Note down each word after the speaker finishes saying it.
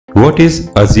What is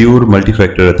Azure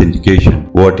Multifactor Authentication?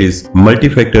 What is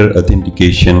Multifactor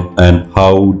Authentication and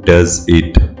how does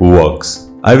it works?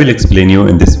 I will explain you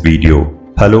in this video.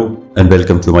 Hello and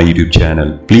welcome to my YouTube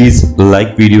channel. Please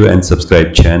like video and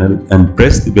subscribe channel and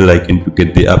press the bell icon to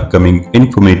get the upcoming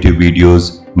informative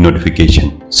videos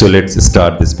notification. So let's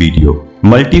start this video.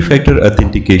 Multi-factor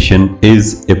authentication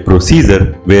is a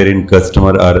procedure wherein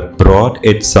customers are brought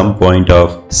at some point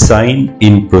of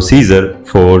sign-in procedure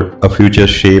for a future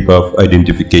shape of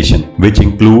identification, which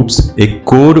includes a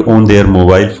code on their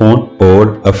mobile phone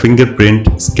or a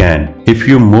fingerprint scan. If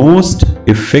you most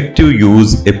effective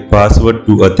use a password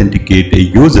to authenticate a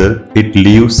user, it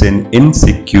leaves an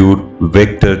insecure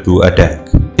vector to attack.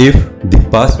 If the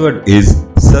password is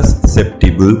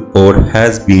susceptible or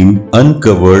has been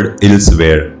uncovered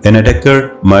elsewhere, an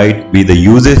attacker might be the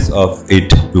uses of it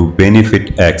to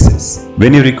benefit access.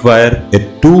 When you require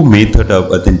a two-method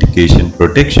of authentication,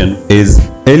 protection is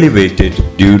elevated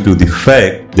due to the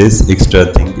fact this extra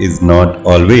thing is not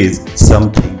always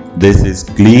something this is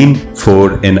clean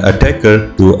for an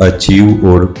attacker to achieve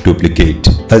or duplicate.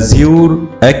 Azure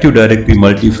Active Directory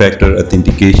Multi-Factor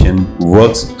Authentication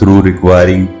works through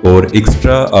requiring or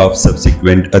extra of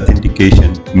subsequent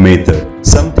authentication method.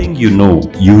 Something you know,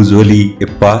 usually a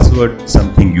password,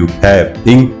 something you have,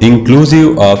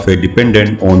 inclusive of a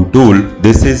dependent on tool.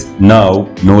 This is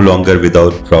now no longer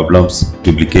without problems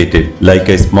duplicated, like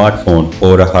a smartphone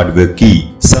or a hardware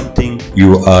key. Something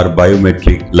you are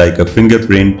biometric like a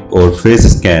fingerprint or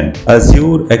face scan.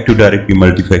 Azure Active Directory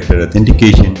Multi-Factor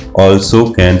Authentication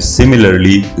also can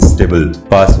similarly stable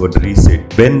password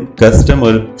reset. When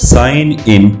customers sign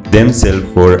in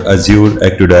themselves for Azure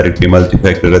Active Directory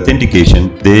Multi-Factor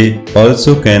Authentication, they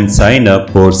also can sign up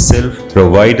for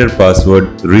self-provider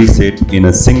password reset in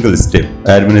a single step.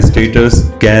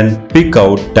 Administrators can pick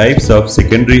out types of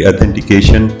secondary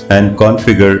authentication and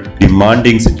configure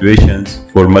demanding situations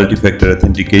for multi-factor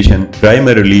authentication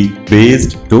primarily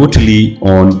based totally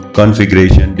on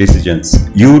configuration decisions.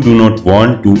 You do not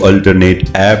want to alternate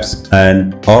apps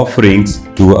and offerings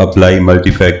to apply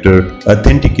multi-factor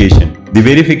authentication. The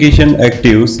verification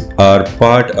actives are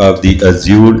part of the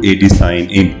Azure AD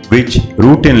sign-in, which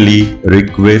routinely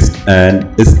requests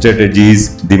and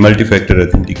strategies the multi-factor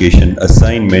authentication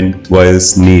assignment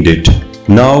whilst needed.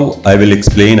 Now I will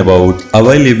explain about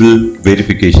available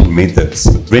verification methods.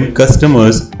 When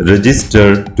customers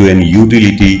register to an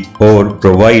utility or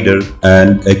provider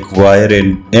and acquire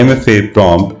an MFA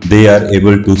prompt, they are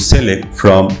able to select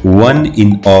from one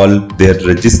in all their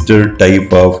registered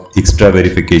type of extra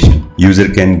verification.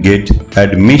 User can get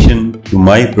admission to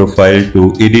my profile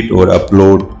to edit or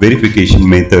upload verification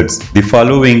methods. The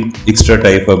following extra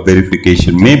type of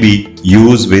verification may be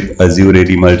used with Azure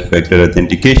AD Multi-Factor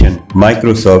Authentication: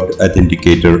 Microsoft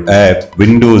Authenticator app,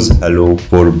 Windows Hello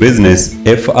for Business,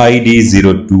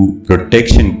 FID02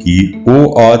 protection key,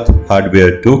 OAuth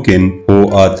hardware token,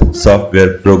 OAuth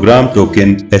software program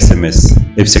token, SMS,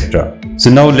 etc. So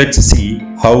now let's see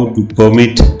how to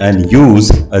permit and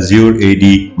use Azure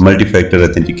AD Multi-Factor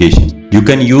Authentication. You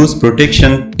can use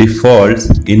protection defaults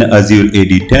in Azure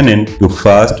AD tenant to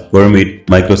fast permit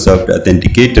Microsoft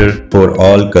Authenticator for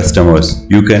all customers.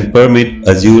 You can permit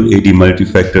Azure AD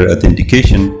Multi-Factor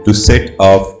Authentication to set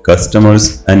off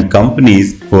customers and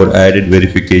companies for added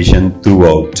verification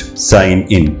throughout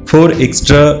sign-in. For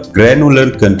extra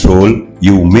granular control,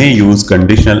 you may use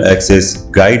conditional access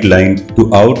guideline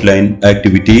to outline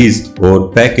activities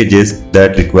or packages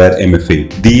that require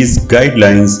MFA. These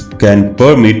guidelines can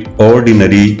permit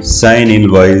ordinary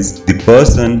sign-in while the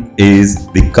person is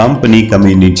the company,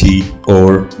 community,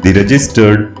 or the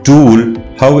registered tool,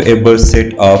 however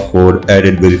set off for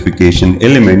added verification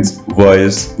elements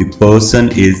whilst the person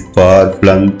is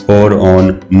far-flung or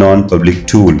on non-public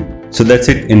tool. So that's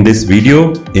it in this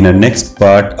video. In a next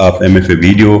part of MFA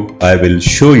video, I will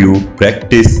show you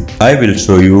practical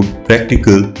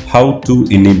how to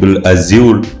enable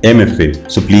Azure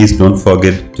MFA. So please don't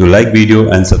forget to like video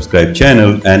and subscribe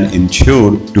channel and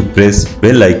ensure to press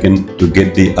bell icon to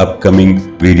get the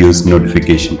upcoming videos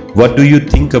notification. What do you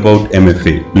think about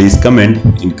MFA? Please comment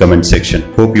in comment section.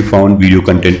 Hope you found video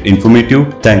content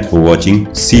informative. Thanks for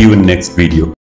watching. See you in next video.